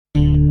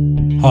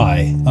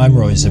Hi, I'm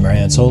Roy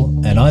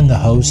Zimmer-Hansel, and I'm the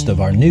host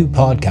of our new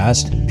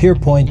podcast,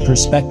 Pierpoint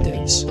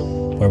Perspectives,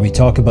 where we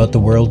talk about the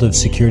world of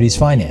securities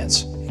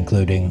finance,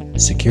 including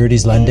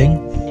securities lending,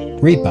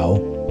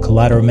 repo,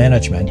 collateral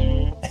management,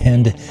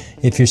 and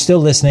if you're still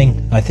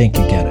listening, I think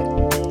you get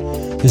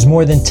it. There's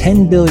more than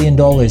 $10 billion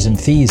in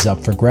fees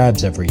up for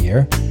grabs every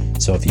year,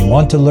 so if you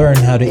want to learn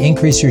how to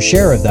increase your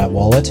share of that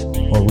wallet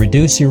or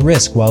reduce your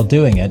risk while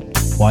doing it,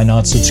 why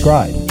not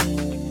subscribe?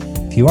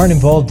 If you aren't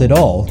involved at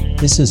all,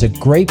 this is a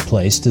great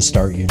place to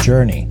start your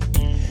journey.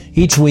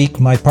 Each week,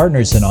 my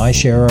partners and I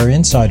share our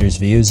insiders'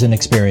 views and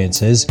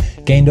experiences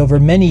gained over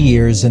many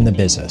years in the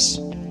business.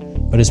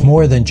 But it's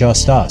more than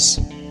just us.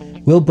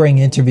 We'll bring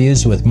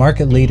interviews with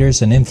market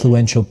leaders and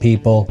influential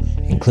people,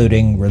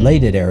 including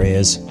related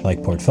areas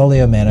like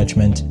portfolio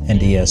management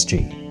and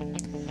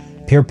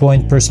ESG.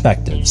 Pierpoint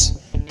Perspectives,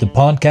 the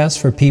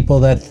podcast for people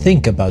that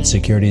think about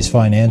securities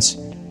finance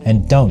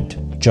and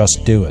don't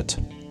just do it.